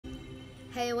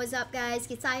Hey, what's up guys?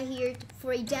 Kaisaya here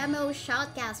for a demo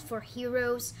shoutcast for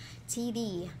Heroes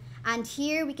TD. And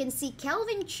here we can see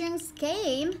Kelvin Chung's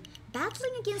game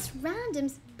battling against random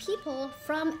people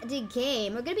from the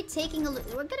game. We're gonna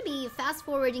be fast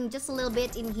forwarding just a little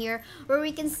bit in here where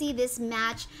we can see this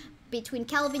match between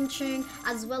Kelvin Chung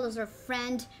as well as our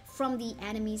friend from the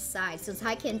enemy side. Since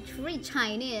I can't read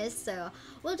Chinese, so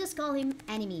we'll just call him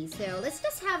enemy. So let's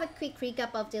just have a quick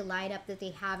recap of the lineup that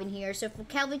they have in here. So for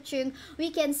Kelvin Chung,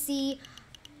 we can see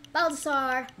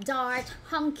Balthazar, Dart,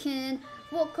 Hunkin,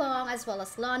 Wukong, as well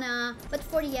as Lana. But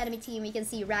for the enemy team, we can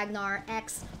see Ragnar,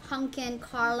 X, Hunkin,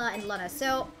 Carla, and Lana.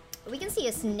 So we can see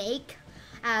a snake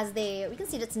as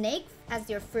Snake as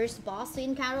their first boss to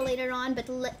encounter later on. But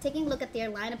taking a look at their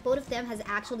lineup, both of them has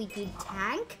actually good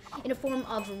tank in the form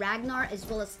of Ragnar as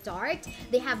well as Dart.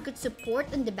 They have good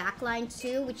support in the backline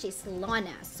too, which is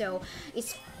Lana. So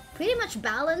it's pretty much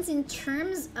balanced in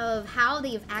terms of how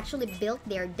they've actually built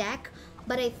their deck.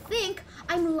 But I think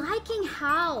I'm liking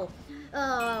how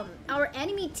our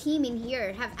enemy team in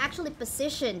here have actually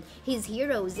positioned his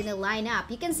heroes in a lineup.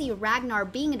 You can see Ragnar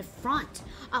being in the front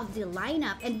of the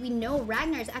lineup, and we know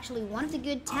Ragnar is actually one of the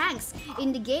good tanks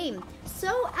in the game.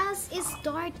 So as is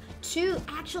Dart too,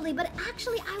 actually. But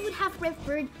actually, I would have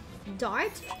preferred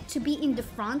Dart to be in the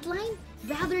front line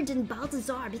rather than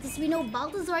Balthazar, because we know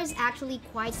Balthazar is actually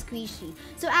quite squishy.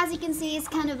 So as you can see, it's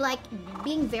kind of like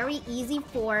being very easy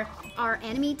for our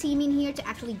enemy team in here to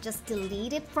actually just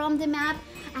delete it from the map.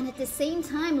 And at the same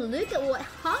time, look at what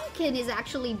Hunkin is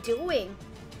actually doing.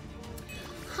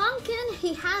 Hunkin,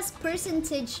 he has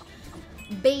percentage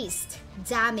based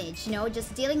damage, you know,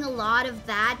 just dealing a lot of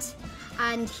that,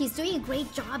 and he's doing a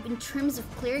great job in terms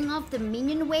of clearing off the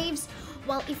minion waves.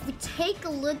 Well, if we take a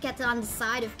look at on the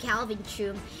side of Kelvin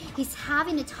Chung, he's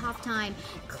having a tough time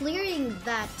clearing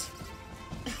that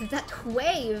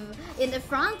wave in the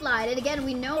front line. And again,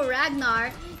 we know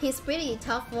Ragnar, he's pretty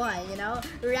tough one, you know.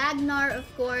 Ragnar,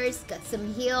 of course, got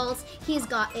some heals. He's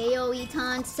got AoE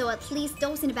taunt, so at least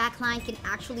those in the back line can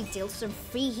actually deal some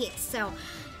free hits. So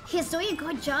he's doing a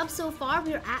good job so far.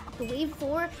 We're at the wave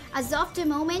 4. As of the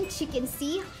moment, you can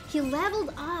see he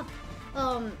leveled up.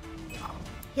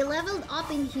 He leveled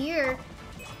up in here,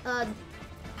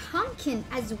 Hunkin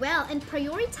as well, and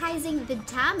prioritizing the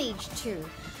damage too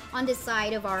on the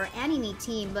side of our enemy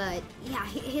team. But yeah,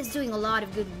 he's doing a lot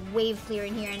of good wave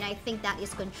clearing here, and I think that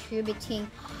is contributing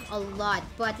a lot.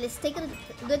 But let's take a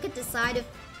look at the side of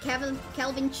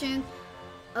Kelvin Chung.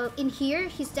 In here,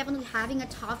 he's definitely having a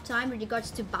tough time with regards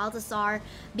to Balthazar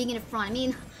being in the front. I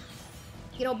mean,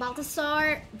 you know,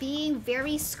 Balthazar being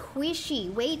very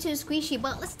squishy, way too squishy.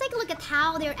 But let's take a look at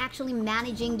how they're actually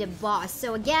managing the boss.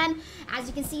 So again, as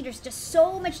you can see, there's just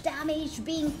so much damage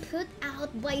being put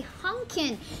out by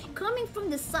Hunkin coming from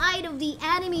the side of the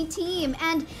enemy team.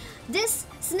 And this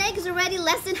snake is already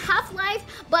less than half-life,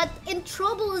 but in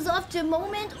trouble as of the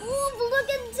moment. Ooh, look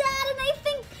at that! And I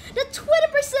think the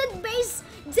 20% base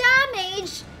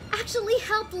damage actually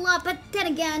helped a lot. But then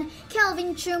again,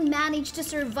 Kelvin Chung managed to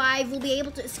survive. We'll be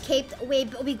able to escape the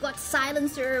wave, but we got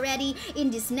silencer already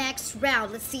in this next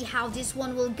round. Let's see how this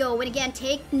one will go. And again,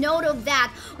 take note of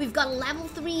that. We've got a level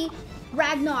 3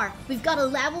 Ragnar. We've got a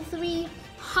level 3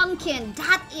 Hunkin.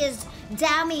 That is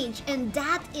damage and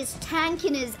that is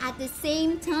tankiness at the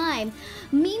same time.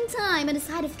 Meantime, on the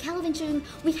side of Kelvin Chung,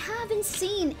 we haven't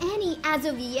seen any as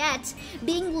of yet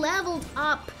being leveled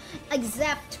up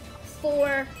except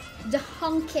for the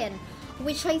Hunkin,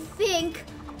 which I think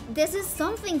this is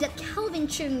something that Kelvin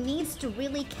Chung needs to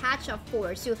really catch up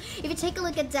for. So if you take a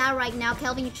look at that right now,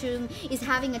 Kelvin Chung is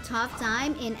having a tough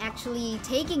time in actually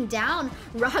taking down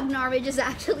Ragnar, which is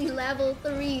actually level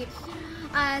 3.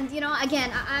 And you know, again,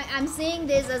 I'm seeing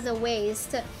this as a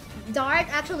waste. Dart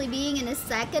actually being in a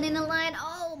second in the line.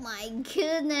 Oh my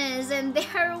goodness, and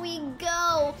there we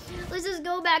go. Let's just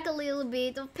go back a little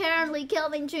bit. Apparently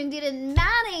Kelvin Chung didn't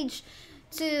manage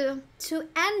to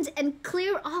end and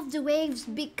clear off the waves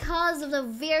because of the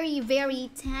very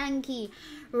tanky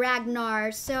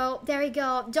Ragnar. So there you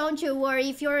go. Don't you worry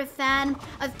if you're a fan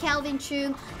of Kelvin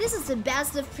Chung. This is the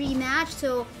best of 3 match,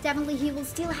 so definitely he will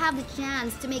still have the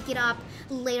chance to make it up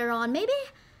later on. Maybe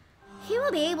he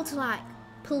will be able to like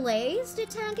place the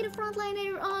tank in the front line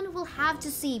later on. We'll have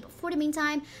to see. But for the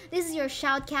meantime, this is your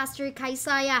Shoutcaster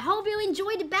Kaisaya. I hope you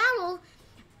enjoyed the battle.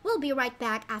 We'll be right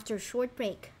back after a short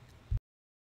break.